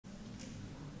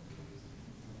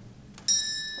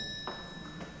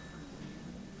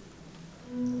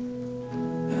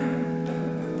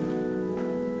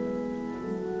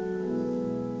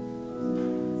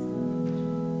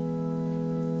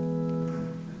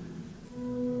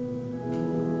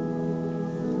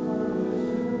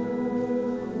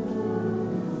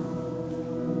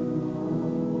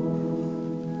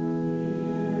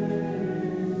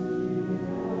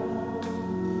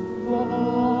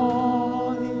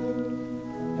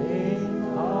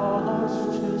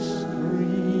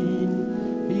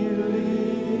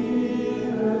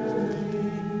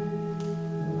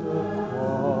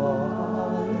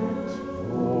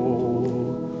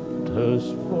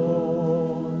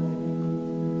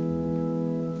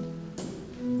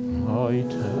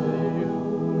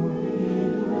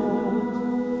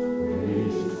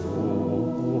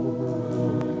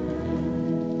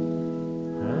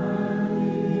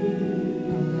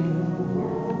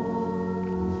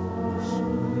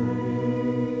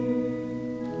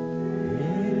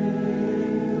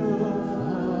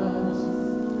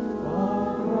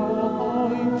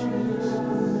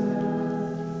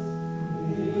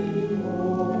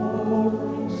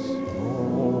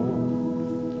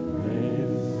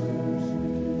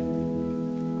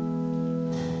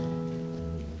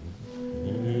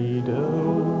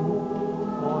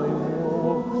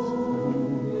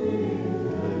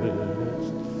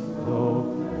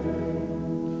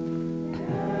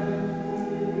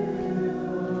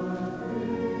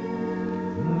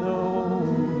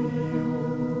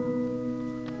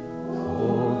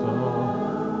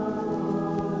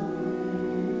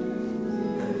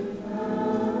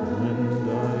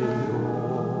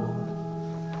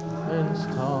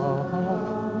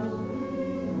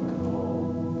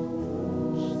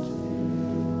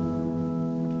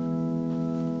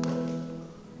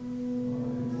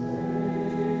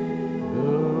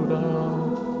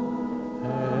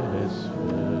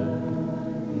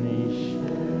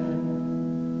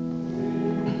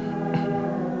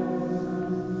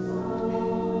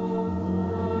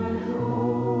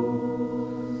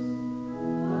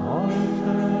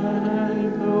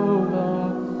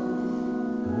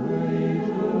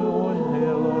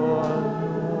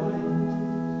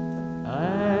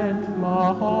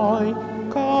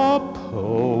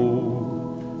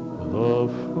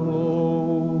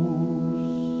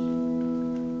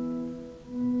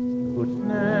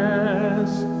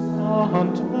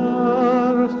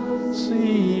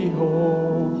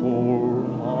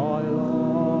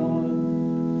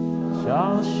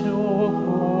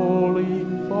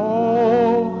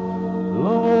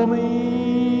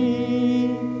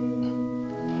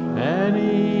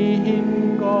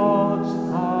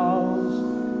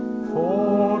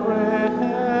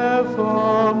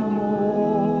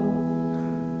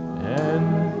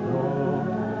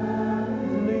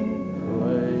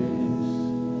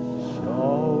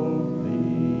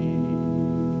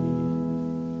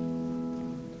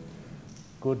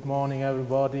Good morning,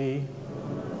 everybody.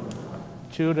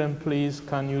 Children, please,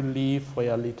 can you leave for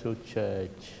your little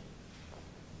church?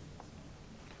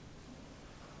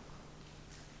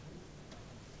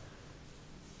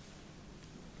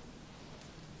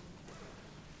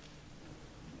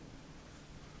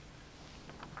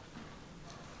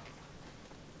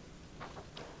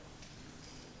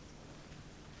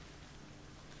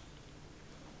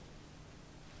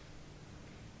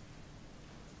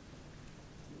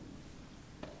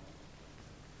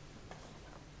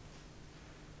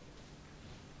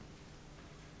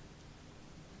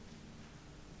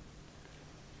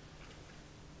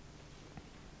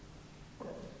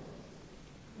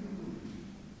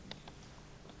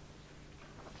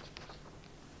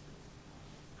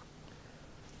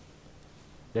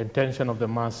 The intention of the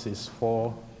Mass is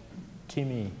for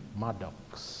Timmy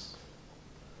Maddox.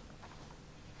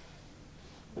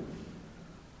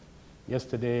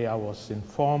 Yesterday I was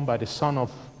informed by the son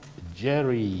of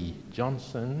Jerry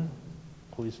Johnson,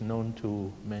 who is known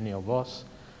to many of us,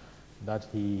 that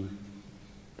he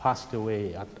passed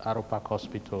away at Arrow Park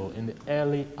Hospital in the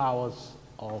early hours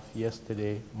of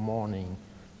yesterday morning.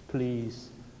 Please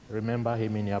remember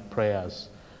him in your prayers.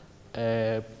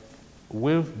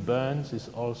 Wilf Burns is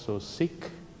also sick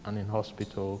and in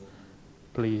hospital.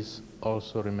 Please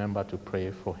also remember to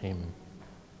pray for him.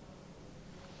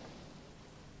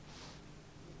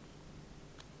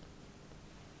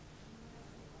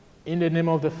 In the name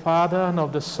of the Father, and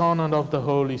of the Son, and of the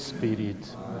Holy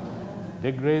Spirit, amen.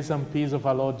 The grace and peace of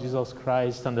our Lord Jesus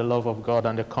Christ, and the love of God,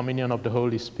 and the communion of the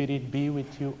Holy Spirit be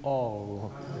with you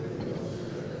all. Amen.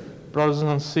 Brothers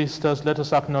and sisters, let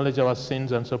us acknowledge our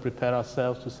sins and so prepare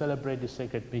ourselves to celebrate the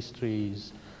sacred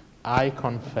mysteries. I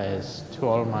confess to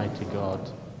Almighty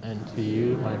God and to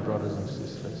you, my brothers and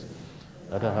sisters,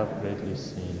 that I have greatly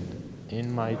sinned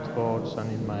in my thoughts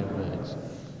and in my words,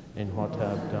 in what I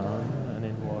have done and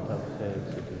in what I have failed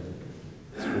to do,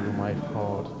 through my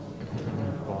fault,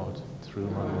 through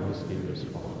my most grievous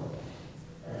fault.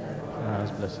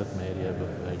 As Blessed Mary, ever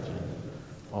Virgin,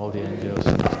 all the angels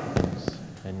and saints,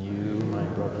 and you, my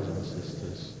brothers and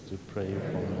sisters, to pray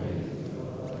for me.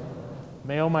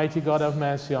 May Almighty God have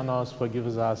mercy on us, forgive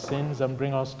us our sins, and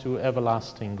bring us to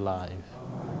everlasting life.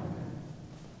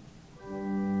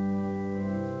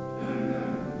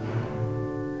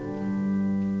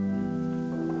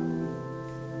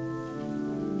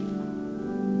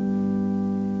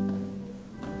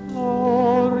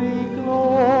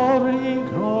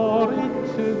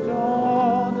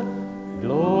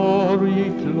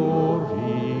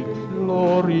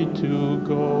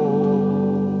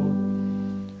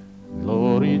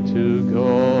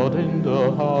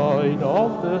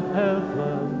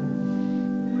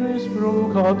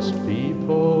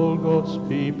 God's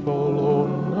people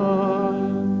on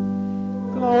earth.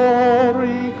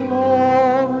 Glory,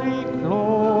 glory,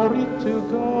 glory to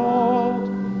God.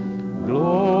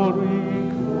 Glory,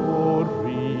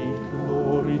 glory,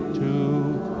 glory to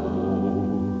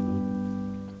God.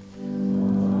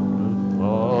 The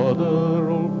Father,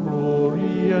 all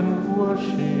glory and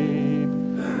worship,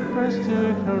 praise to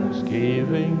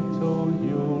thanksgiving to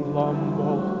you, Lamb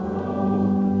of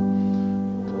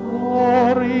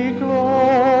Glory,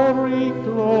 glory,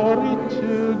 glory to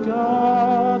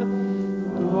God.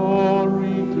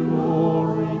 Glory,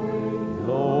 glory,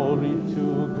 glory to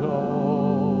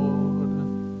God.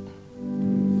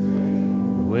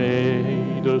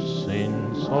 Away the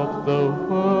sins of the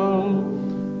world,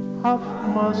 have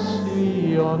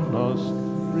mercy on us,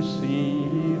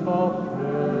 receive our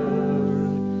prayer.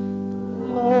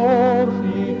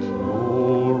 Glory,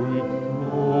 glory,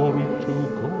 glory to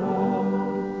God.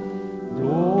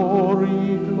 Glory,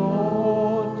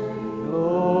 Lord,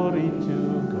 glory to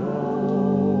God.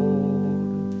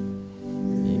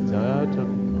 He that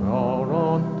are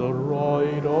on the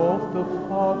right of the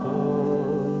Father,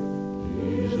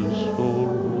 Jesus for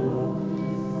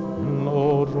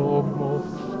Lord of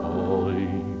Most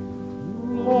High.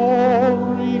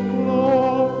 Glory,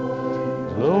 glory,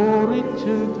 glory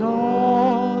to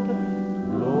God.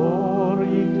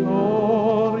 Glory,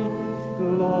 glory,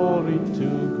 glory to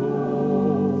God.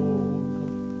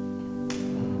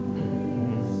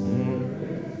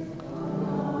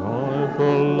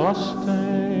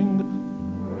 Everlasting,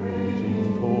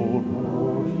 reigning for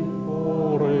glory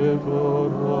forever,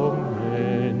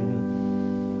 amen.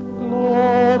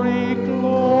 Glory,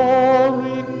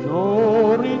 glory,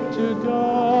 glory to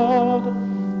God.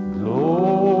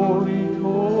 Glory,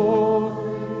 glory,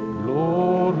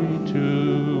 glory to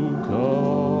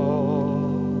God.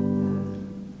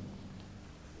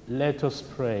 Let us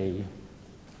pray.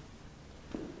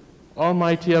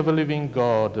 Almighty ever-living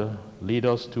God, lead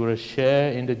us to a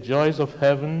share in the joys of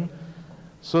heaven,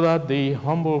 so that the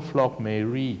humble flock may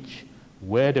reach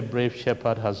where the brave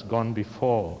shepherd has gone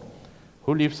before,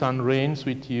 who lives and reigns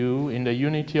with you in the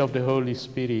unity of the Holy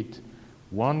Spirit,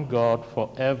 one God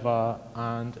forever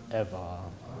and ever.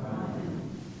 Amen.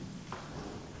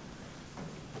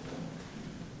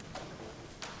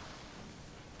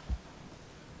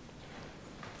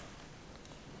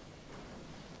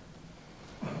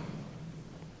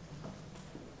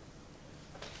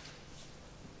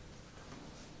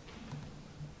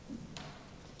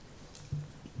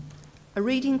 A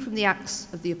reading from the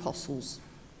Acts of the Apostles.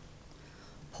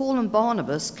 Paul and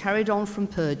Barnabas carried on from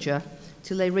Perga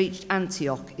till they reached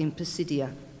Antioch in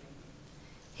Pisidia.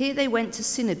 Here they went to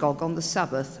synagogue on the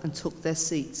Sabbath and took their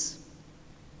seats.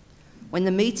 When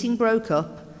the meeting broke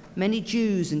up, many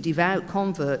Jews and devout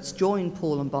converts joined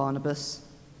Paul and Barnabas,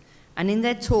 and in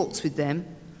their talks with them,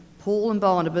 Paul and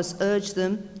Barnabas urged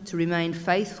them to remain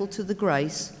faithful to the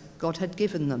grace God had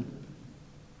given them.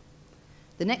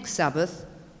 The next Sabbath,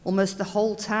 almost the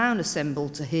whole town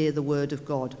assembled to hear the word of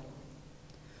God.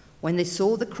 When they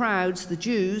saw the crowds, the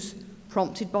Jews,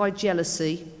 prompted by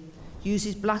jealousy,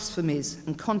 used blasphemies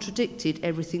and contradicted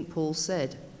everything Paul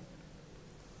said.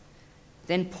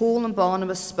 Then Paul and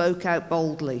Barnabas spoke out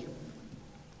boldly.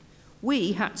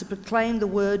 "We had to proclaim the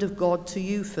word of God to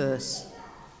you first.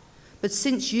 But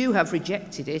since you have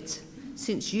rejected it,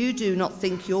 since you do not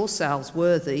think yourselves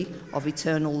worthy of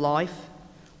eternal life,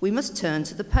 we must turn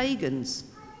to the pagans.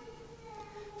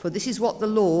 For this is what the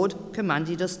Lord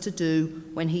commanded us to do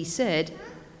when he said,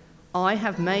 'I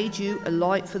have made you a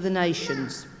light for the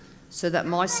nations, so that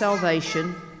my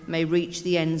salvation may reach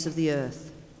the ends of the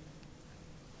earth.'"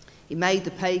 He made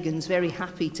the pagans very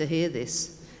happy to hear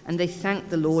this, and they thanked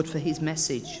the Lord for his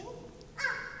message.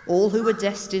 All who were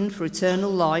destined for eternal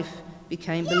life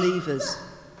became believers.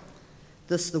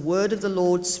 Thus the word of the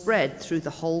Lord spread through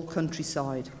the whole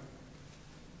countryside.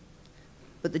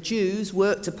 But the Jews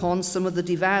worked upon some of the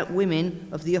devout women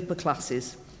of the upper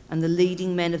classes and the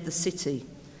leading men of the city,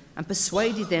 and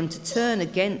persuaded them to turn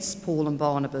against Paul and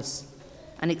Barnabas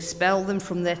and expel them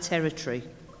from their territory.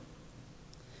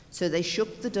 So they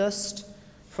shook the dust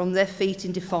from their feet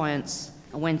in defiance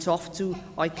and went off to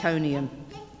Iconium.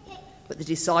 But the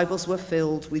disciples were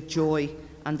filled with joy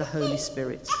and the Holy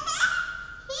Spirit.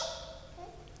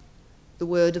 The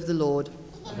word of the Lord.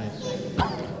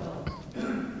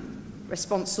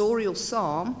 Responsorial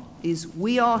psalm is,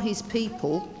 "We are his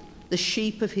people, the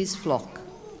sheep of his flock."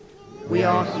 We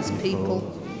are his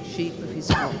people, sheep of his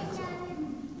flock.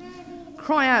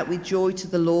 Cry out with joy to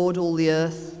the Lord, all the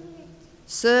earth.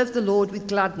 Serve the Lord with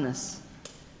gladness.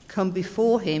 Come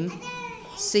before him,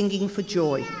 singing for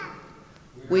joy.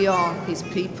 We are his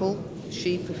people,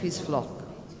 sheep of his flock.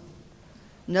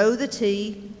 Know that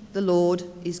he, the Lord,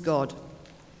 is God.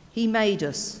 He made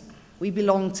us. We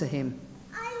belong to him.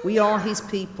 We are his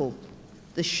people,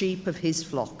 the sheep of his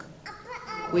flock.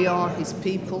 We are his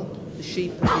people, the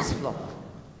sheep of his flock.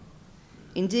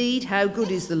 Indeed, how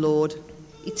good is the Lord,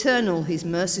 eternal his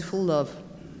merciful love.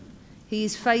 He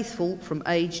is faithful from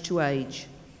age to age.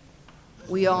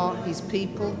 We are his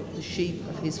people, the sheep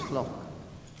of his flock.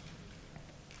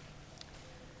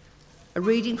 A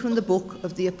reading from the book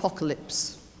of the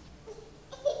Apocalypse.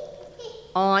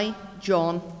 I,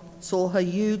 John, saw a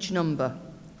huge number,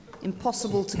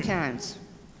 impossible to count,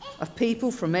 of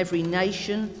people from every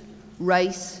nation,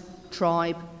 race,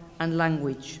 tribe, and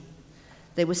language.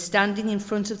 They were standing in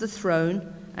front of the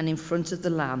throne and in front of the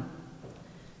Lamb,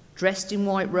 dressed in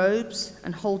white robes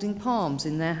and holding palms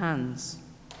in their hands.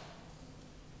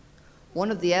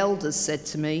 One of the elders said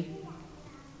to me,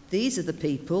 "These are the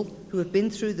people who have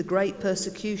been through the great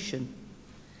persecution,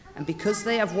 and because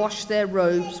they have washed their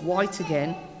robes white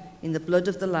again in the blood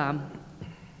of the Lamb,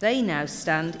 they now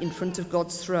stand in front of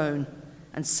God's throne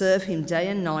and serve him day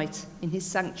and night in his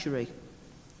sanctuary.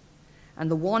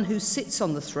 And the one who sits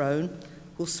on the throne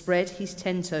will spread his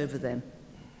tent over them.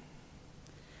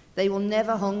 They will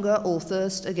never hunger or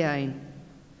thirst again.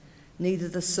 Neither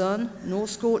the sun nor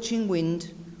scorching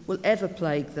wind will ever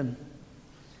plague them,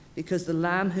 because the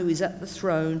Lamb who is at the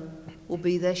throne will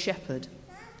be their shepherd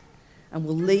and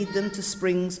will lead them to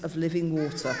springs of living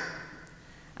water,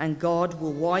 and God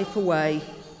will wipe away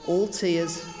all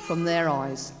tears from their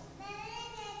eyes."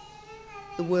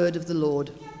 The word of the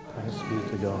Lord. Thanks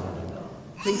be to God.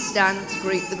 Please stand to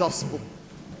greet the gospel.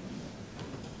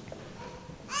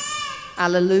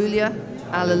 Alleluia,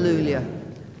 alleluia.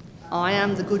 I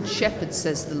am the good shepherd,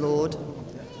 says the Lord.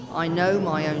 I know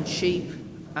my own sheep,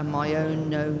 and my own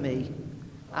know me.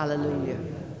 Alleluia.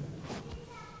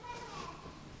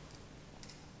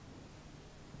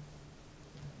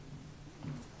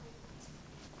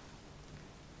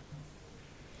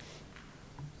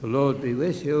 The Lord be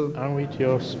with you. And with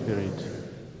your spirit.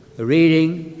 A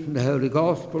reading from the Holy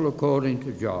Gospel according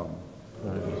to John.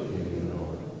 Glory be to you,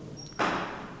 Lord.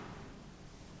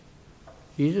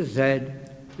 Jesus said,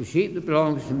 "The sheep that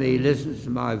belongs to me listens to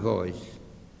my voice.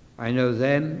 I know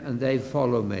them and they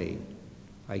follow me.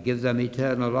 I give them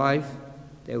eternal life.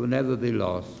 They will never be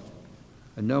lost,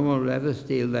 and no one will ever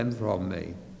steal them from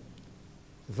me.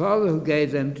 The Father who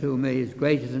gave them to me is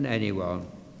greater than anyone,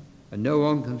 and no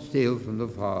one can steal from the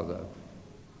Father.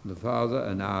 The Father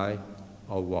and I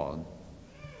are one."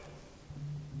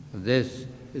 And this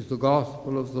is the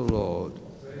gospel of the Lord.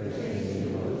 Praise to you,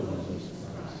 Lord Jesus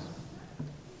Christ.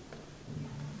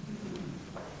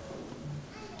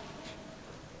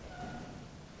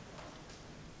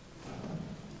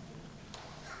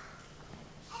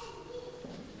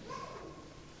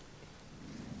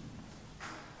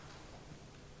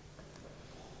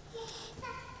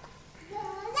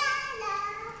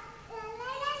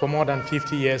 For more than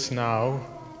 50 years now,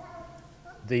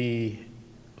 the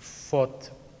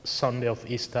fourth Sunday of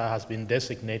Easter has been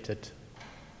designated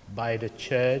by the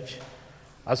Church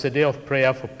as a day of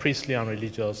prayer for priestly and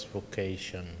religious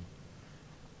vocation.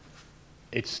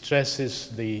 It stresses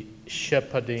the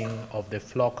shepherding of the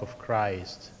flock of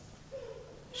Christ,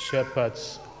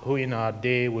 shepherds who in our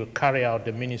day will carry out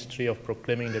the ministry of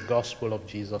proclaiming the gospel of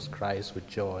Jesus Christ with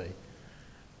joy.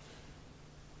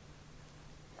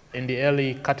 In the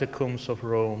early catacombs of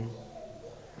Rome,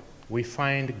 we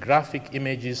find graphic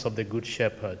images of the Good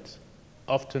Shepherd.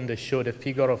 Often they show the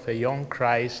figure of a young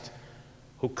Christ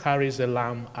who carries a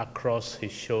lamb across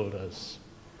his shoulders.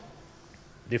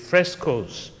 The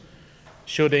frescoes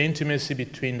show the intimacy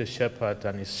between the shepherd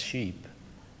and his sheep,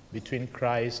 between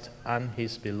Christ and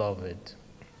his beloved.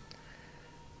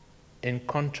 In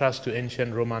contrast to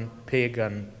ancient Roman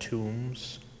pagan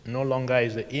tombs, no longer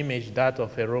is the image that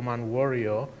of a Roman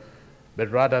warrior, but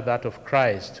rather that of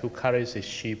Christ, who carries his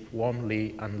sheep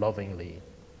warmly and lovingly.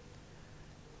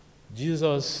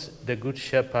 Jesus, the Good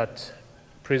Shepherd,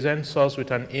 presents us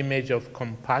with an image of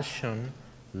compassion,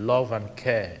 love, and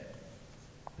care,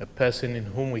 a person in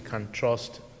whom we can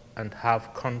trust and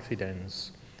have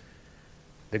confidence.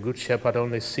 The Good Shepherd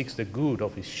only seeks the good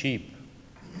of his sheep,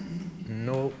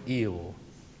 no ill.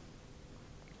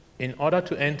 In order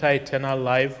to enter eternal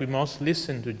life, we must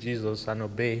listen to Jesus and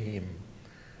obey him.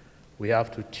 We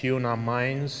have to tune our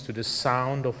minds to the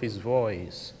sound of his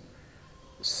voice.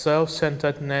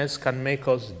 Self-centeredness can make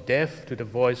us deaf to the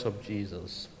voice of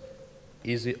Jesus.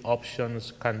 Easy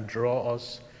options can draw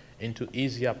us into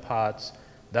easier paths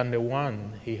than the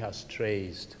one he has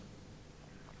traced.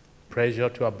 Pressure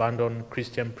to abandon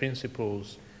Christian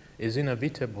principles is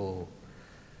inevitable,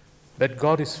 but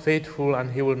God is faithful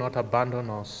and he will not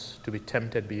abandon us to be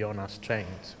tempted beyond our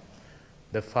strength.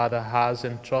 The Father has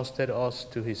entrusted us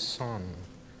to his Son.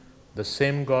 The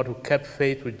same God who kept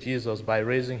faith with Jesus by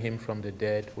raising him from the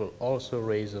dead will also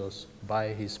raise us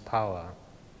by his power.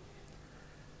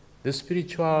 The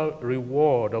spiritual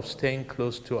reward of staying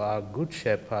close to our Good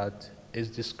Shepherd is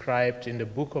described in the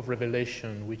book of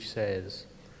Revelation, which says,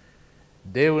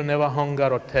 "They will never hunger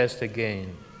or thirst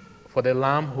again, for the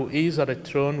Lamb who is at the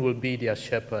throne will be their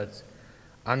shepherd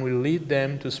and will lead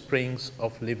them to springs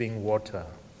of living water."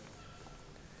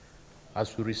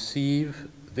 As we receive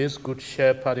this Good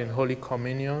Shepherd in Holy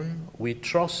Communion, we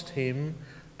trust him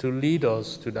to lead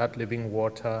us to that living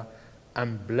water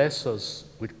and bless us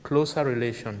with closer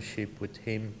relationship with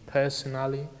him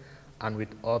personally and with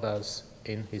others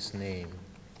in his name.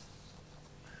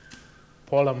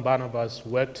 Paul and Barnabas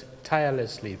worked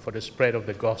tirelessly for the spread of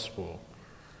the gospel.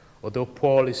 Although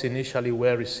Paul is initially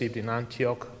well received in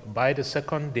Antioch, by the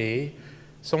second day,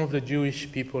 some of the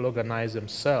Jewish people organized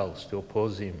themselves to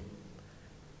oppose him.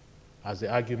 As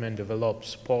the argument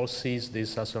develops, Paul sees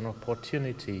this as an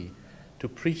opportunity to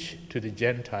preach to the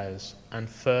Gentiles and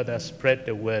further spread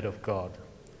the word of God.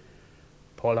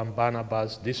 Paul and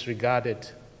Barnabas disregarded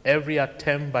every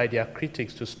attempt by their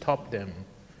critics to stop them.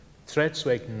 Threats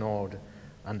were ignored,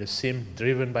 and they seemed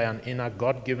driven by an inner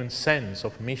God-given sense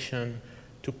of mission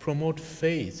to promote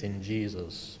faith in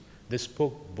Jesus. They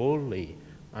spoke boldly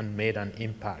and made an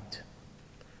impact.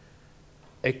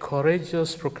 A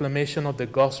courageous proclamation of the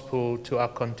gospel to our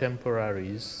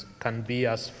contemporaries can be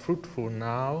as fruitful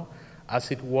now as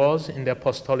it was in the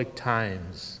apostolic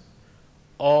times.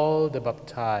 All the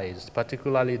baptized,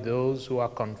 particularly those who are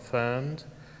confirmed,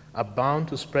 are bound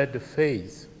to spread the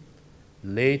faith.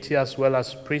 Laity as well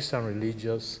as priests and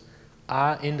religious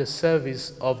are in the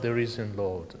service of the risen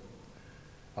Lord.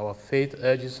 Our faith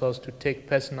urges us to take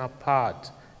personal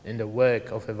part in the work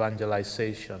of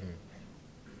evangelization.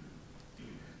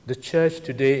 The Church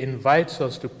today invites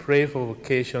us to pray for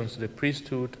vocations to the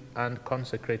priesthood and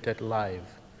consecrated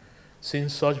life,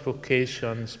 since such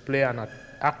vocations play an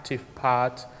active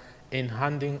part in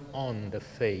handing on the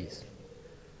faith.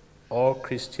 All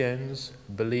Christians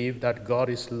believe that God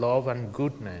is love and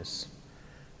goodness,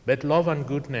 but love and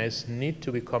goodness need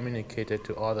to be communicated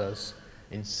to others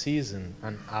in season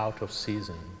and out of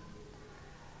season.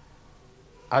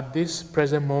 At this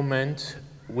present moment,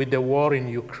 with the war in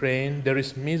Ukraine, there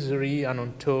is misery and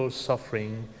untold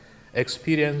suffering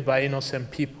experienced by innocent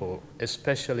people,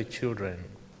 especially children.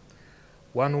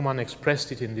 One woman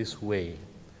expressed it in this way: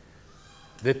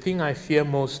 "The thing I fear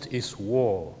most is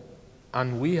war,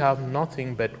 and we have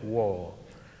nothing but war.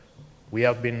 We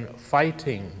have been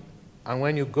fighting, and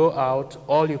when you go out,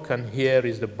 all you can hear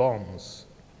is the bombs,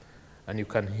 and you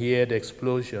can hear the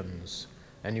explosions,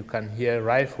 and you can hear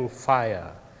rifle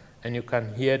fire, and you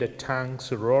can hear the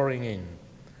tanks roaring in,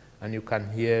 and you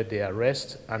can hear the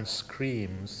arrests and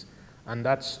screams, and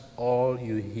that's all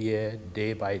you hear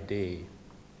day by day."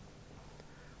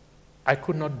 I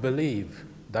could not believe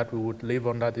that we would live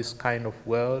under this kind of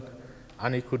world,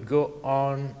 and it could go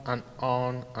on and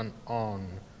on and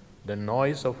on. The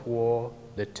noise of war,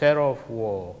 the terror of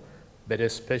war, but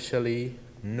especially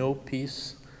no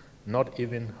peace, not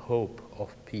even hope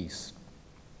of peace.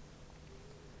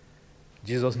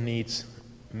 Jesus needs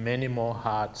many more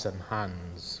hearts and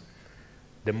hands.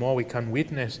 The more we can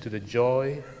witness to the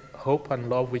joy, hope, and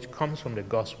love which comes from the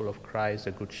gospel of Christ,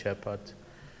 the Good Shepherd,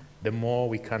 the more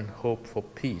we can hope for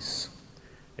peace,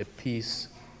 a peace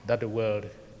that the world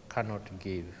cannot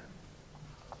give.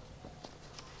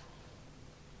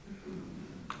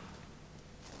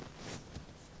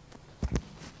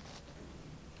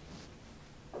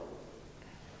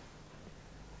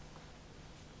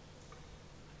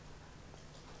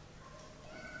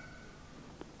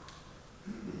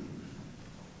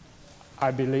 I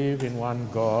believe in one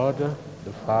God,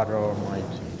 the Father Almighty,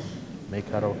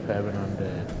 maker of heaven and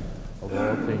earth, of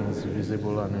all things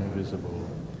visible and invisible.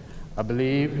 I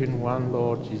believe in one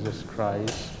Lord Jesus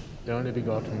Christ, the only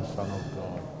begotten Son of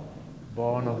God,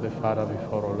 born of the Father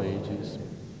before all ages,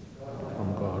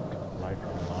 from God, light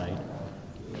from light,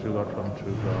 true God from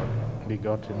true God,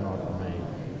 begotten, not made,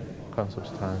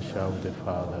 consubstantial with the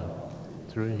Father.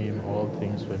 Through him all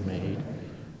things were made,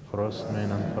 for us men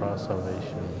and for our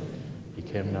salvation. He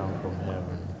came down from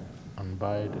heaven, and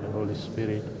by the Holy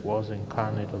Spirit was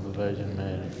incarnate of the Virgin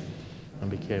Mary, and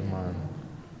became man.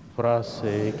 For our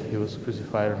sake he was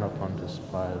crucified under Pontius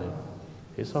Pilate.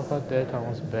 He suffered death and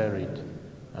was buried,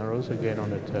 and rose again on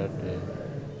the third day,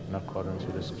 in accordance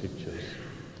with the Scriptures.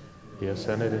 He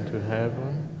ascended into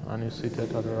heaven, and is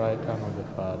seated at the right hand of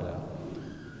the Father.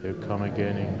 He will come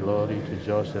again in glory to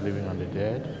judge the living and the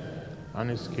dead, and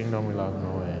his kingdom will have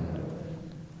no end.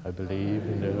 I believe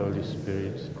in the Holy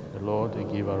Spirit, the Lord, the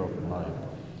giver of life,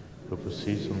 who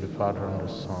proceeds from the Father and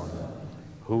the Son,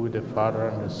 who with the Father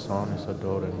and the Son is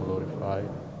adored and glorified,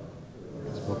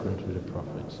 spoken through the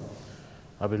prophets.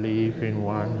 I believe in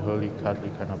one holy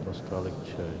Catholic and Apostolic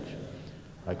Church.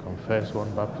 I confess one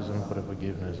baptism for the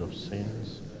forgiveness of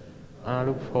sins, and I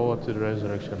look forward to the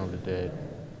resurrection of the dead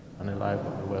and the life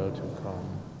of the world to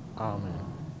come. Amen.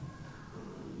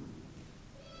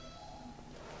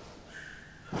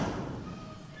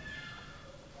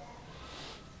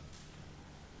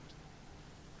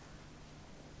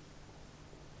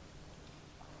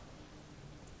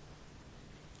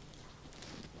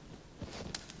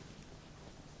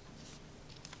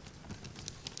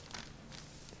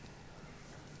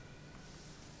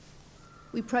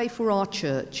 We pray for our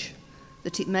church,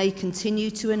 that it may continue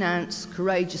to announce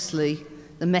courageously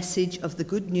the message of the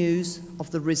good news of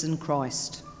the risen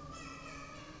Christ.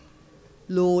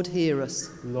 Lord, hear us.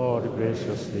 Lord,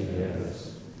 graciously hear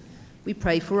us. We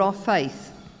pray for our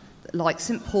faith, that like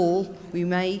St. Paul, we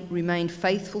may remain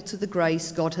faithful to the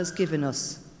grace God has given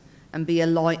us and be a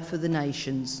light for the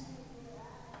nations.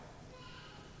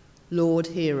 Lord,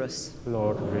 hear us.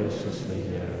 Lord, graciously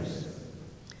hear us.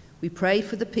 We pray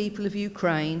for the people of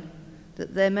Ukraine,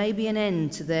 that there may be an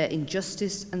end to their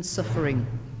injustice and suffering.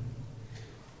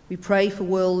 We pray for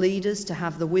world leaders to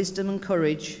have the wisdom and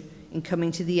courage in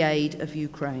coming to the aid of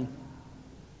Ukraine.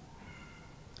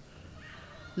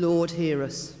 Lord, hear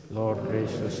us. Lord,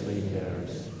 graciously hear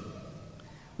us.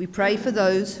 We pray for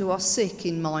those who are sick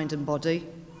in mind and body,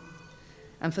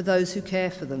 and for those who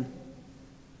care for them.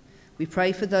 We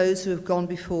pray for those who have gone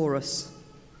before us.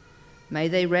 May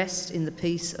they rest in the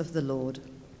peace of the Lord.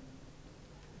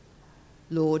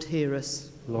 Lord, hear us.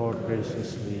 Lord,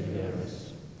 graciously hear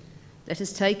us. Let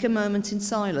us take a moment in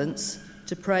silence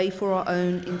to pray for our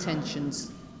own intentions.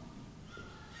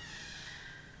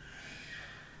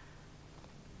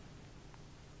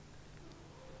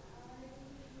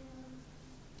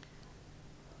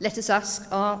 Let us ask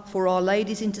for Our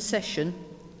Lady's intercession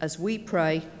as we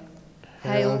pray.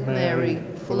 Hail Mary,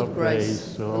 full of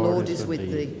grace, the Lord is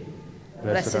with thee.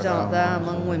 Blessed art thou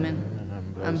among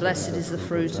women, and blessed is the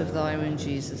fruit of thy womb,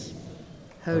 Jesus.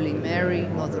 Holy Mary,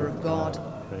 Mother of God,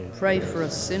 pray for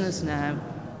us sinners now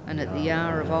and at the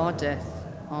hour of our death.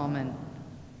 Amen.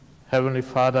 Heavenly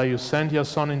Father, you sent your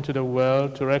Son into the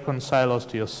world to reconcile us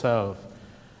to yourself.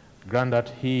 Grant that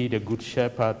he, the Good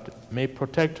Shepherd, may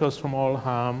protect us from all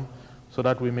harm, so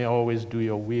that we may always do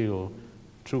your will.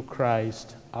 Through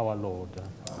Christ our Lord.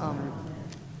 Amen.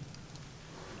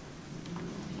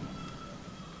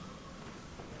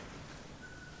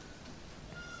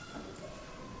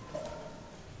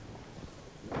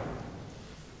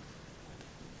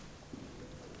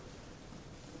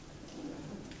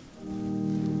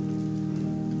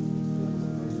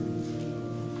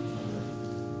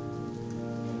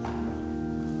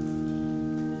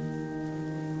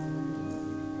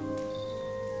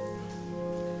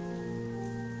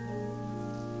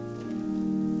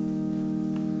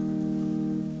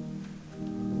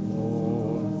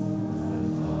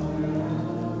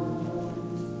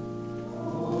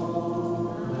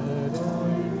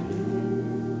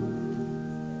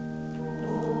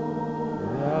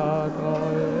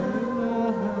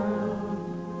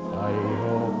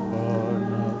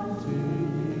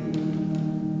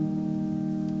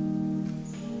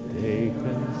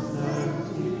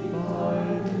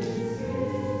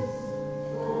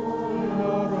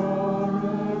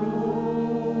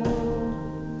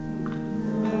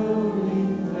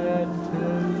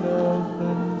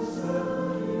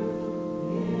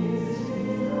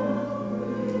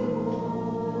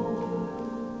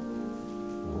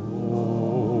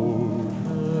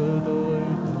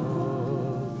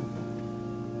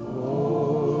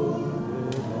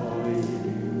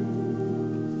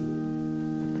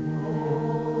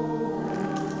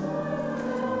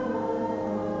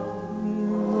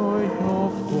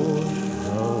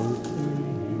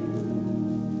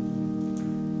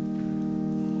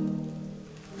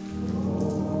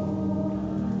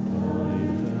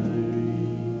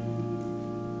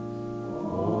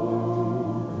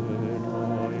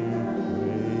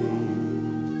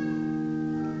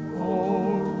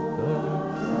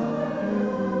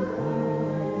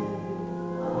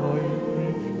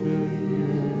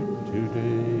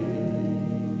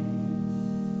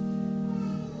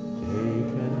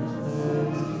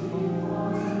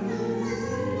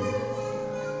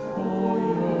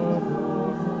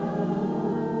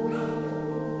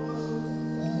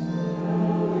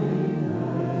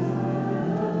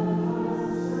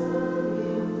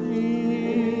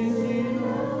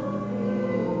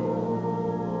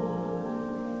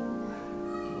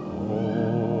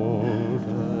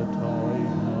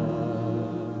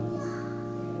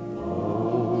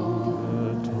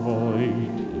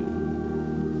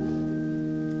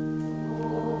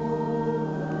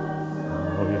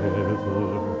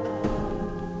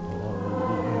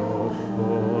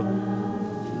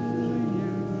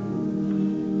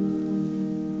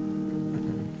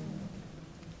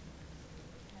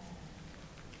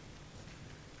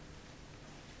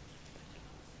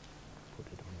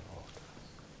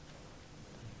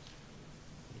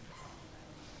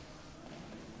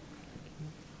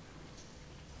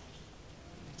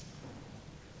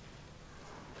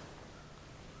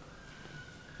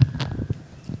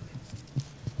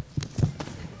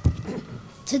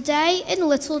 Today in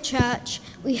Little Church,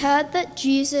 we heard that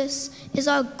Jesus is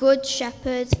our good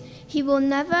shepherd. He will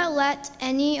never let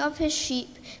any of his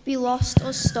sheep be lost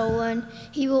or stolen.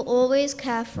 He will always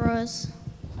care for us.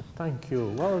 Thank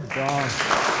you. Well done.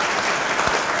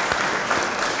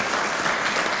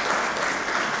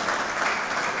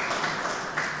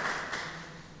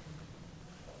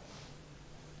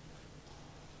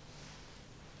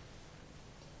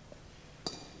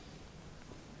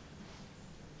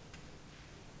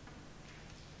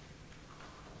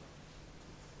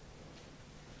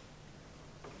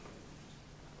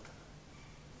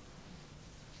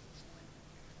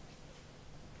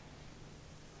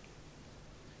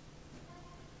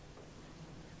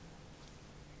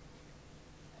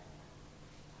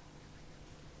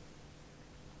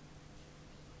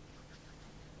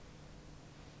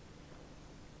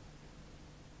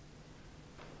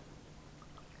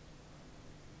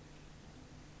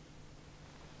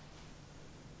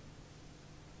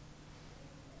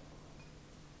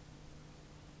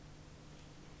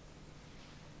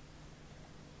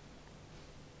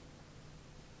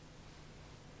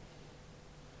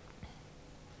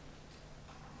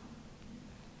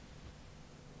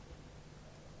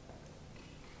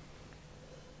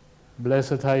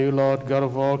 Blessed are you, Lord, God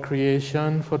of all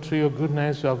creation, for through your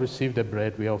goodness we have received the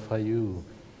bread we offer you,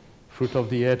 fruit of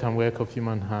the earth and work of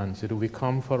human hands. It will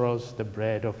become for us the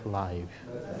bread of life.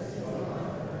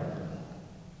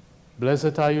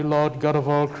 Blessed are you, Lord, God of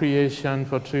all creation,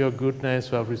 for through your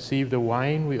goodness we have received the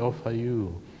wine we offer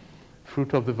you,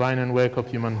 fruit of the vine and work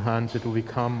of human hands. It will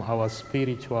become our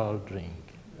spiritual drink.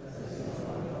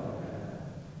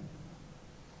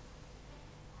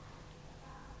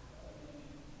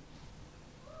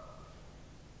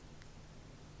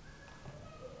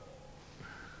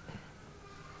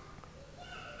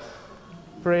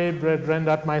 Pray, brethren,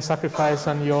 that my sacrifice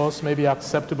and yours may be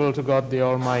acceptable to God the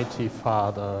Almighty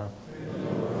Father.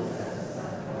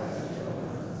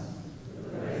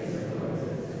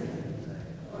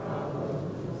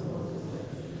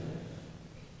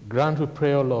 Grant, we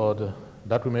pray, O Lord,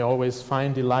 that we may always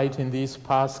find delight in these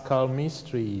Paschal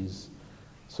mysteries,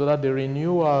 so that the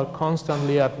renewal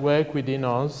constantly at work within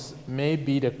us may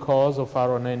be the cause of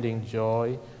our unending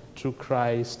joy through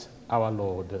Christ our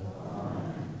Lord.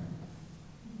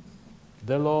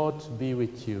 The Lord be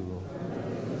with you.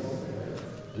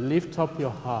 Lift up your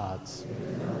hearts.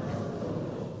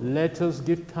 Let us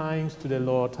give thanks to the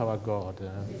Lord our God.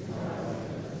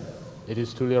 It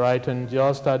is truly right and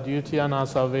just, our duty and our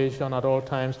salvation at all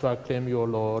times to acclaim you, O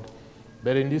Lord,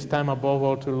 but in this time above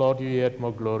all to laud you yet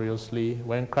more gloriously,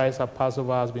 when Christ our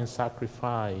Passover has been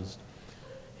sacrificed.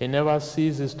 He never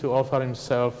ceases to offer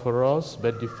himself for us,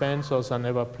 but defends us and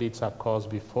never pleads our cause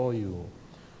before you.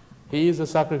 He is the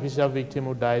sacrificial victim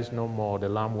who dies no more, the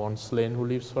Lamb once slain who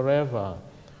lives forever.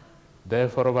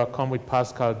 Therefore, overcome with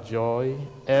paschal joy,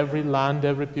 every land,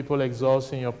 every people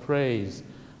exalts in your praise,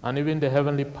 and even the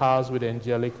heavenly powers with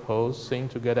angelic hosts sing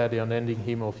together the unending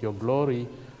hymn of your glory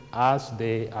as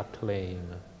they acclaim.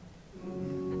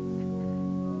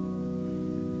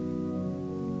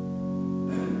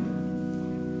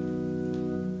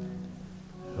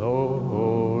 Oh,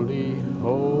 holy,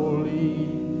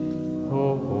 holy,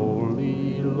 O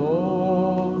holy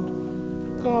Lord,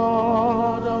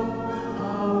 God of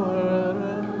power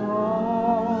and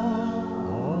might,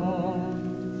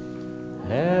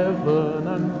 heaven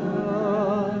and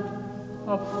earth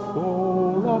are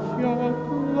full of your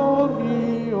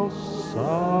glory,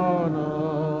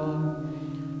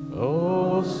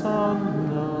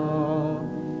 Hosanna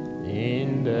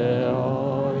in the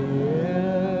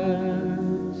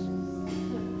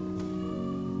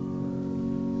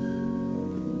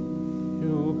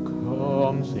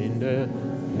in the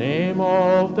name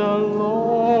of the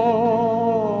Lord,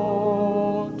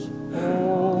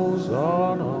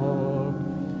 Hosanna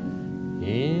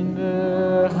in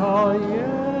the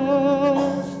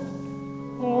highest,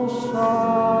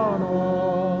 Hosanna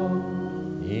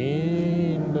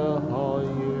in the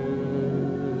highest.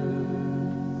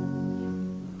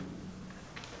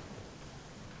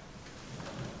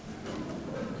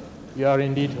 You are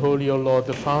indeed holy, O Lord,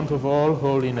 the fount of all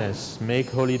holiness. Make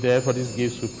holy therefore these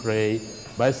gifts, we pray,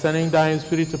 by sending thy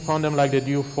Spirit upon them like the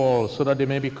dew falls, so that they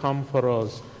may become for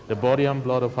us the body and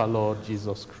blood of our Lord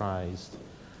Jesus Christ.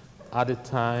 At the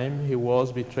time he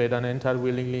was betrayed and entered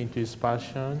willingly into his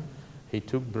passion, he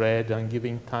took bread and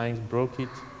giving thanks broke it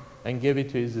and gave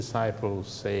it to his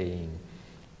disciples, saying,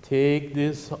 Take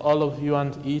this, all of you,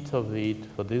 and eat of it,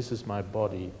 for this is my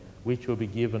body, which will be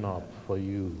given up for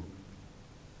you.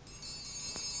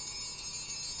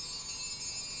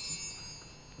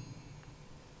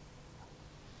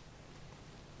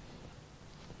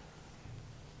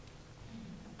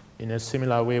 In a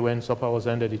similar way, when supper was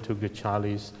ended, he took the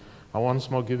chalice, and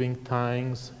once more giving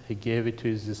thanks, he gave it to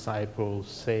his disciples,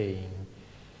 saying,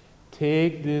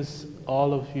 Take this,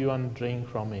 all of you, and drink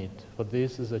from it, for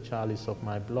this is the chalice of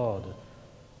my blood,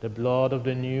 the blood of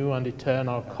the new and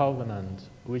eternal covenant,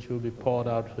 which will be poured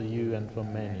out for you and for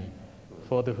many,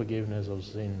 for the forgiveness of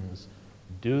sins.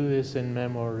 Do this in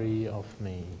memory of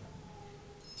me.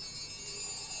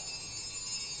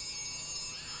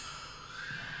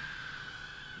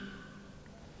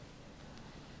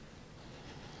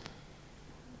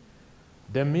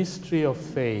 The mystery of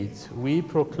faith, we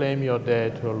proclaim your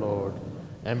death, O Lord,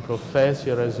 and profess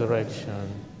your resurrection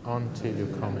until you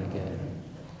come again.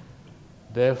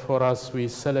 Therefore, as we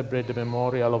celebrate the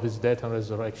memorial of his death and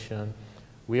resurrection,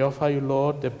 we offer you,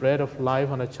 Lord, the bread of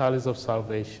life and the chalice of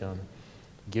salvation,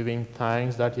 giving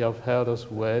thanks that you have held us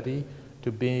worthy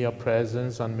to be in your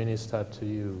presence and minister to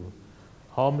you.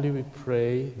 Humbly we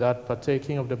pray that,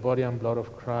 partaking of the body and blood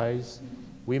of Christ,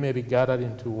 we may be gathered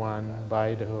into one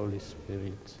by the Holy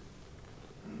Spirit.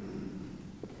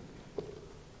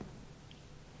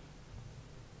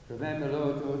 Remember,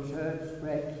 Lord, your church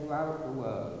spread throughout the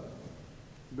world.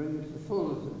 Bring to the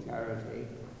fullness of charity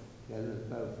together with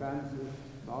Pope Francis,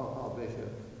 Mark our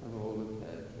Bishop, and all the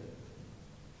clergy.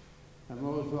 And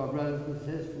also our brothers and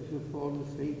sisters who have fallen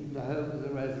asleep in the hope of the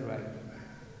resurrection,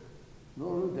 and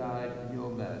all who died in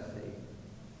your mercy.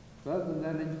 Welcome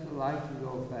them into the light of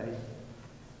your face.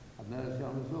 Have mercy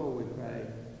on us all, we pray,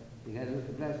 together with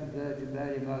the Blessed Virgin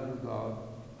Mary, Mother of God,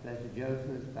 Blessed Joseph,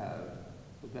 his spouse,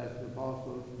 the blessed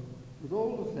apostles, with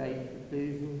all the saints that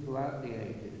please you throughout the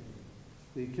ages.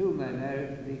 We too may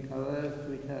merit to be co-heirs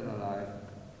to eternal life.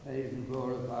 Praise and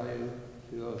glorify you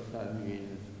through your Son,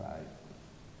 Jesus Christ.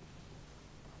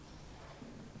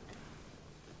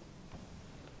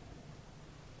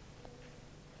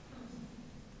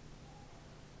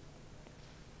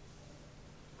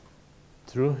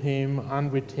 Through him, and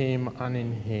with him, and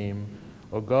in him,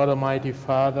 O God, Almighty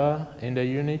Father, in the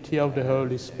unity of the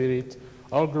Holy Spirit,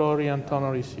 all glory and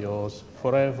honor is yours,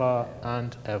 forever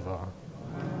and ever.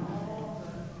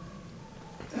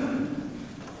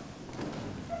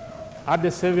 At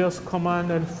the Saviour's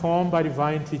command and formed by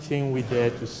divine teaching, we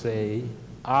dare to say,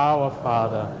 Our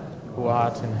Father, who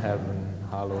art in heaven,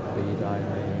 hallowed be thy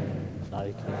name.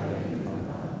 Thy kingdom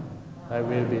come. Thy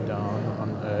will be done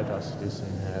on earth as it is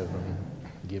in heaven.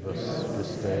 Give us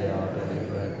this day our daily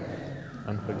bread,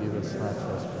 and forgive us our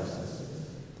trespasses,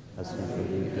 as we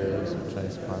forgive those who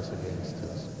trespass against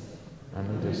us.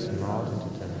 And lead us not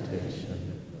into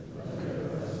temptation.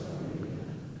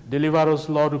 Deliver us,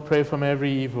 Lord, we pray, from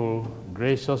every evil.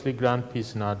 Graciously grant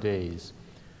peace in our days,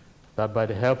 that by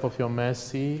the help of your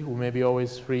mercy we may be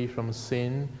always free from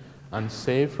sin and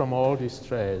safe from all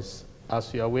distress,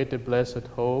 as we await the blessed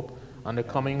hope and the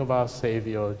coming of our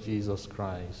Savior, Jesus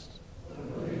Christ.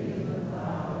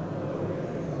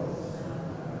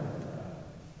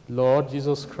 Lord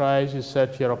Jesus Christ, you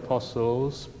said to your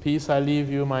apostles, Peace I leave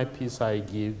you, my peace I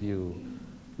give you.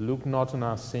 Look not on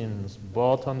our sins,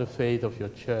 but on the faith of your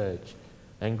church,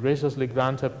 and graciously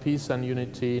grant her peace and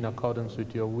unity in accordance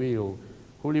with your will,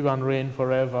 who live and reign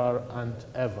forever and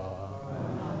ever.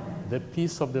 Amen. The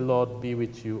peace of the Lord be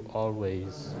with you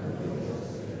always.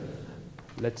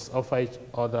 Let's offer each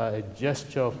other a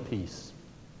gesture of peace.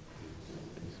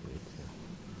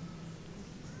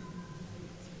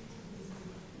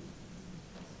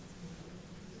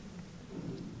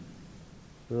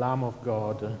 Lamb of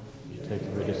God, you take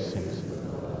away the sins of the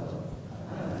world.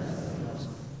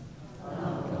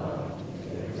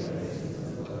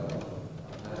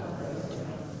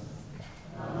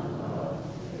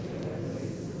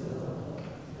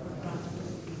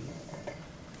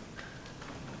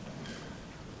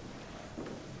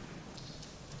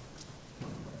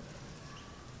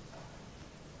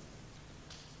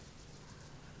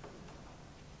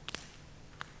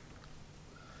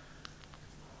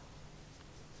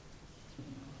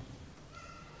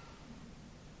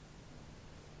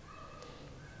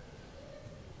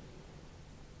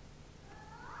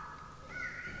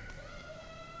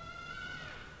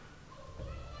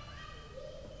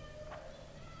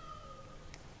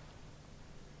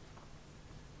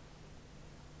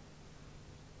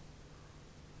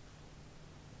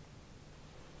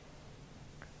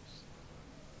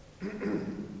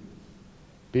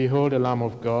 Behold the Lamb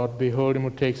of God, behold him who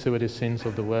takes away the sins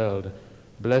of the world.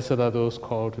 Blessed are those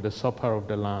called to the supper of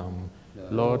the Lamb.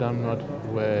 Lord, I'm not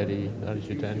worthy that you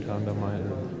should enter under my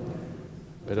roof,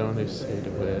 but only say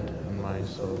the word, and my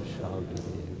soul shall be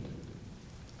healed.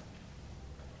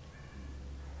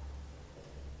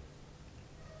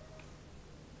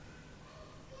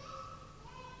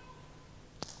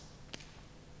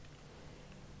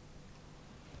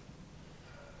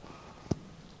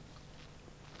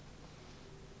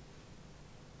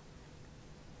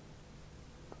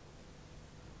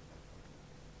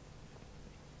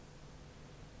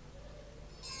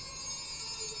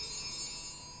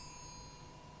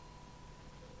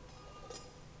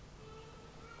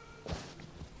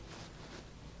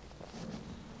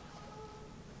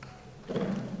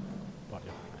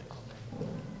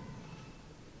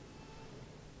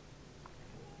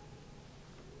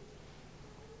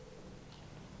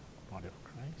 Body of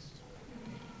Christ.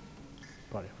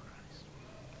 Body of Christ.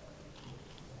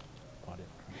 Body of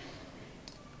Christ.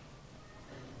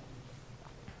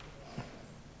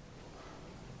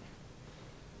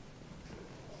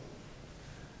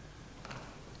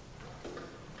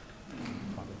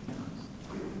 Body of Christ.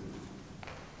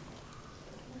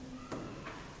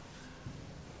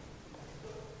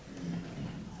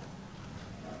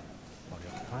 Body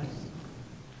of Christ.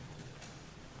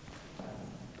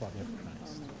 Body of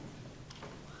Christ.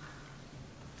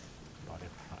 Body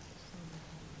of Christ.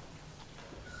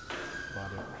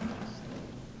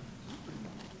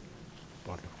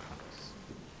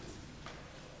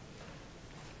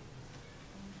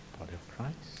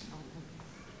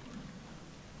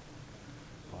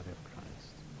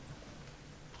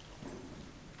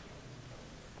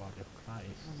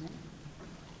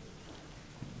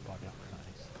 Body of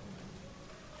Christ.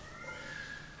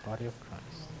 Body of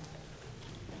Christ.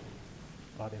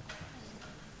 Body of Christ.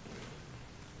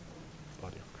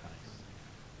 Body of Christ.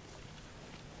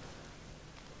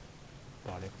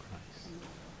 Body of Christ.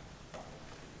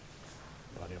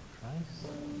 Body of Christ.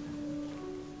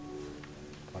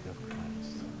 Body of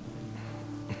Christ.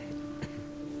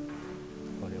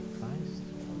 Body of Christ.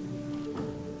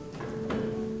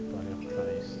 Body of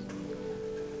Christ.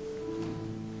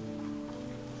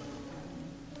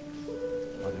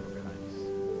 Body of Christ.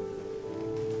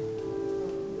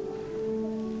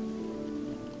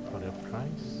 Body of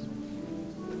Christ.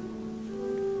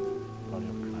 Body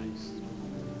of Christ.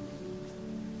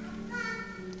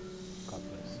 God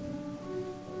bless you.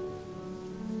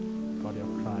 Body of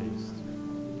Christ.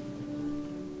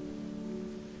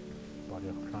 Body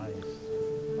of Christ.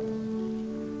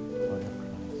 Body of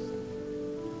Christ.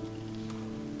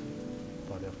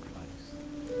 Body of Christ. Body of Christ.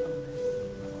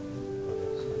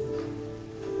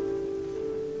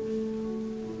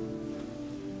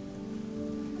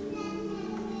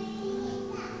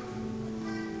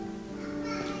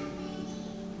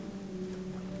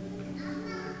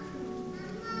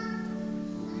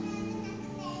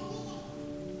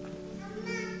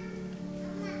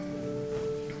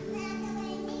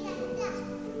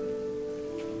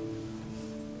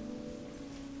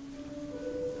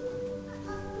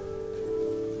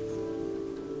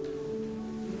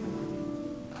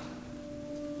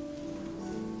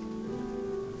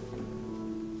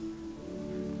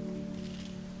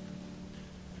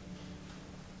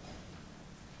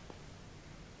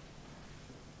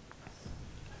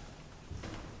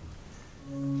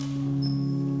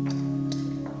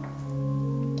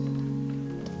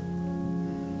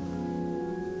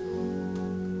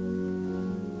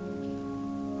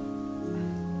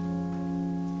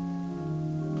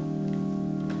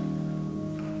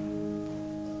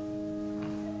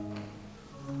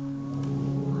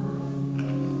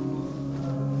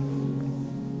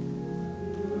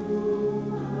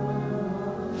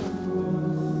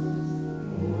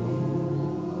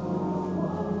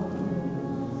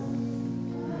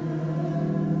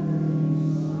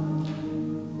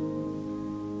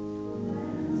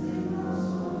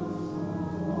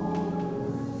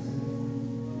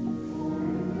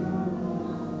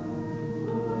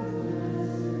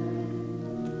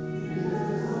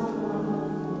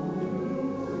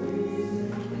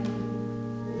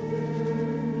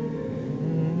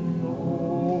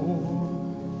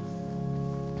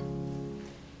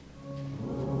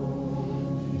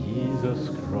 Jesus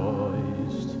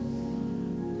Christ,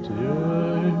 take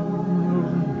me,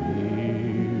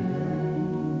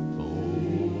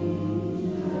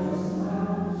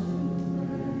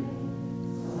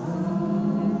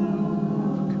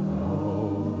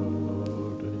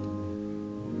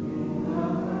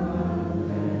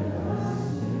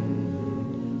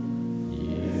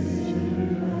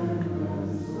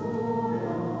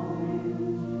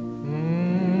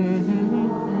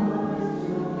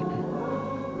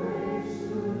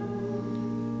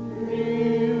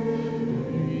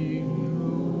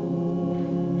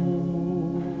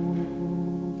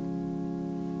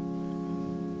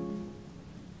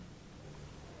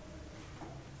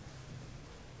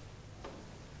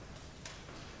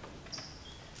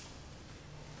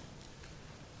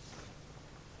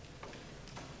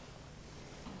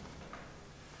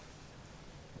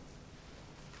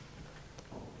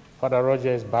 Father Roger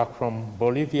is back from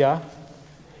Bolivia.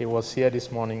 He was here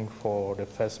this morning for the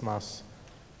first Mass.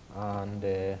 And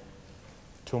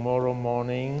tomorrow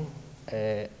morning,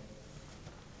 there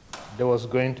was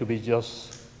going to be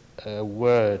just a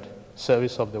word,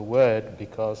 service of the word,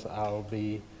 because I'll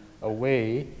be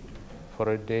away for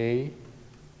a day.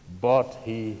 But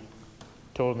he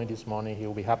told me this morning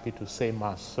he'll be happy to say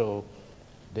Mass. So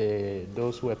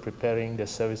those who are preparing the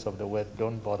service of the word,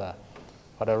 don't bother.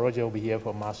 Father Roger will be here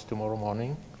for Mass tomorrow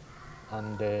morning,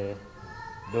 and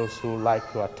those who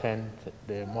like to attend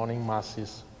the morning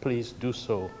Masses, please do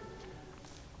so.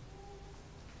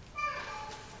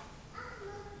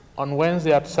 On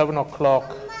Wednesday at 7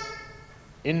 o'clock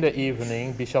in the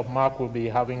evening, Bishop Mark will be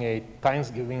having a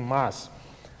Thanksgiving Mass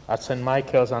at St.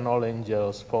 Michael's and All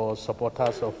Angels for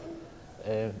supporters of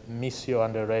Missio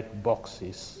and the Red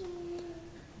Boxes.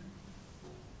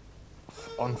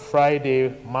 On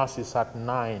Friday, Mass is at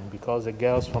 9 because the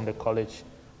girls from the college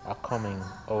are coming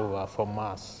over for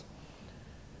Mass.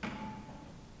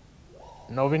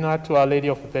 Novena to Our Lady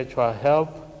of Perpetual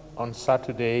Help on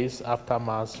Saturdays after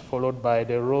Mass, followed by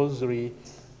the Rosary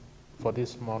for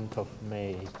this month of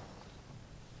May.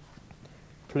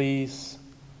 Please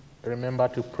remember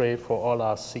to pray for all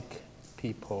our sick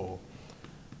people.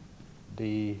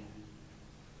 The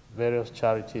various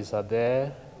charities are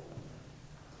there.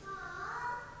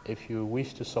 If you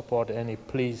wish to support any,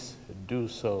 please do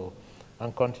so.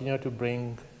 And continue to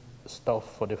bring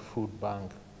stuff for the food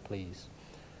bank, please.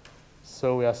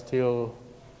 So we are still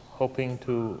hoping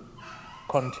to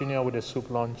continue with the soup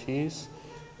lunches,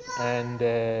 and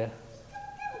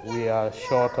we are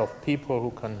short of people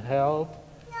who can help.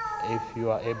 If you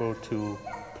are able to,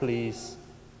 please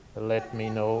let me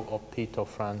know, or Peter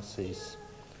Francis.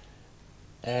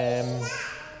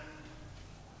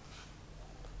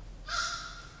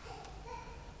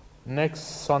 Next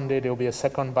Sunday there will be a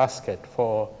second basket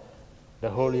for the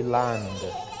Holy Land,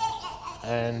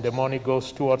 and the money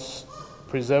goes towards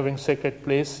preserving sacred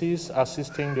places,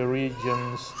 assisting the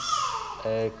region's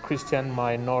Christian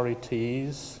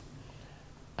minorities,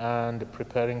 and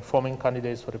forming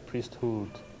candidates for the priesthood,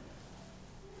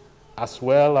 as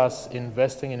well as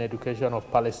investing in education of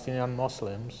Palestinian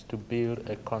Muslims to build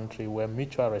a country where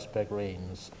mutual respect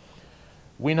reigns.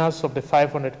 Winners of the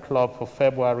 500 Club for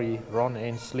February, Ron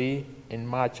Ainsley; in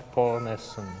March, Paul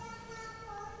Nelson.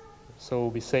 So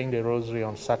we'll be saying the rosary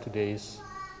on Saturdays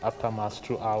after Mass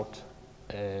throughout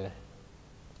the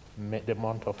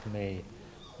month of May.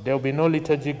 There will be no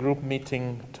liturgy group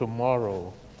meeting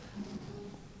tomorrow.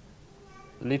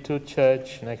 Little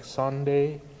Church next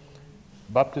Sunday.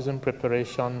 Baptism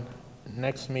preparation,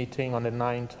 next meeting on the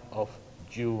 9th of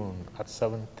June at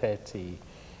 7:30.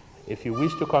 If you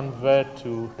wish to convert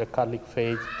to the Catholic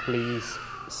faith, please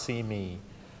see me.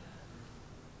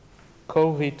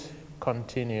 COVID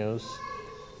continues,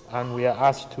 and we are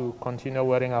asked to continue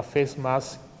wearing our face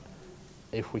mask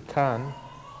if we can,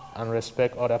 and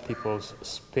respect other people's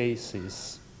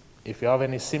spaces. If you have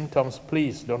any symptoms,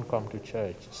 please don't come to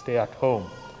church. Stay at home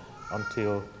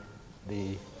until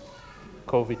the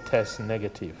COVID test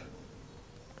negative.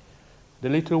 The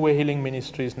Little Way Healing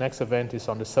Ministry's next event is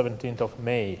on the 17th of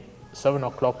May, 7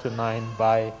 o'clock to 9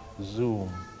 by Zoom.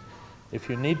 If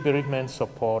you need bereavement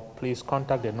support, please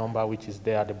contact the number which is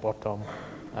there at the bottom,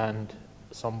 and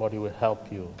somebody will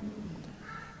help you.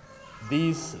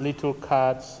 These little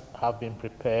cards have been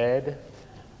prepared,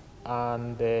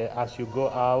 and as you go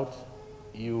out,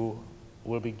 you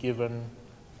will be given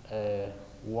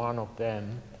one of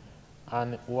them.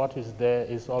 And what is there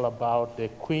is all about the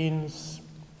Queen's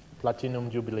Platinum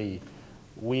Jubilee.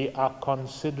 We are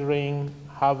considering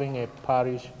having a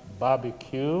parish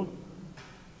barbecue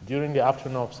during the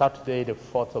afternoon of Saturday, the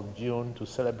 4th of June, to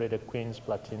celebrate the Queen's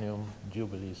Platinum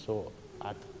Jubilee. So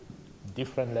at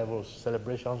different levels,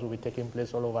 celebrations will be taking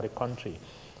place all over the country.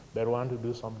 But we want to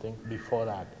do something before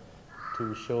that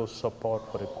to show support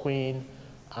for the Queen,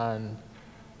 and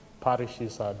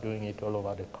parishes are doing it all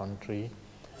over the country.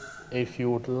 If you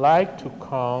would like to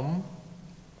come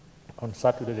on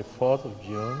Saturday the 4th of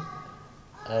June,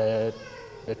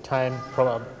 the time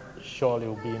probably surely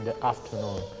will be in the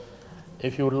afternoon.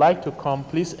 If you would like to come,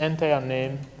 please enter your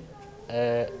name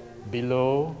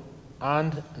below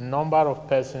and number of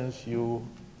persons you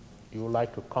would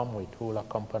like to come with, who will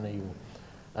accompany you,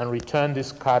 and return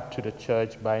this card to the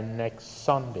church by next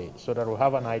Sunday, so that we'll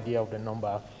have an idea of the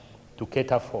number to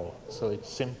cater for. So it's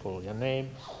simple, your name,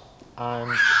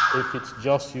 and if it's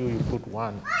just you, you put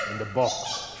one in the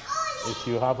box. If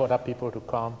you have other people to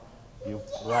come, you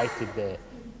write it there.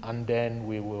 And then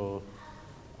we will,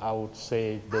 I would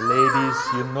say, the ladies,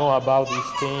 you know about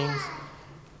these things,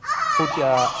 put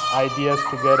your ideas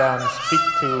together and speak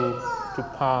to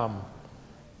Pam.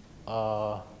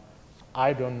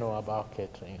 I don't know about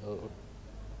catering.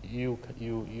 You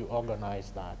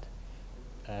organize that.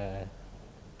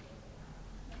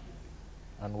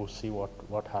 And we'll see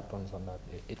what happens on that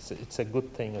day. It's a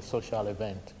good thing, a social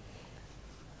event.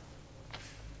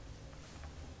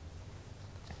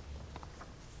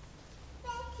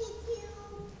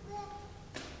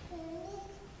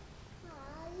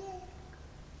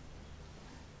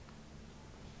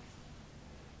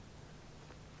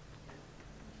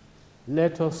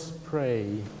 Let us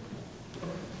pray.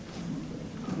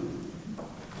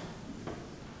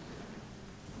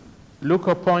 Look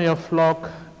upon your flock,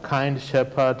 kind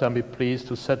shepherd, and be pleased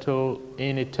to settle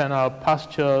in eternal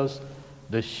pastures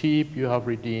the sheep you have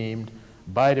redeemed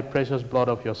by the precious blood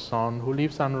of your Son, who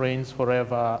lives and reigns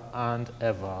forever and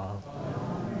ever.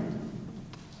 Amen.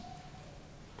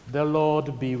 The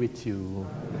Lord be with you.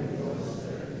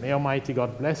 May Almighty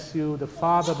God bless you, the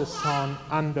Father, the Son,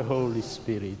 and the Holy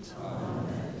Spirit. Amen.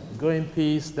 Go in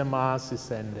peace, the Mass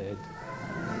is ended.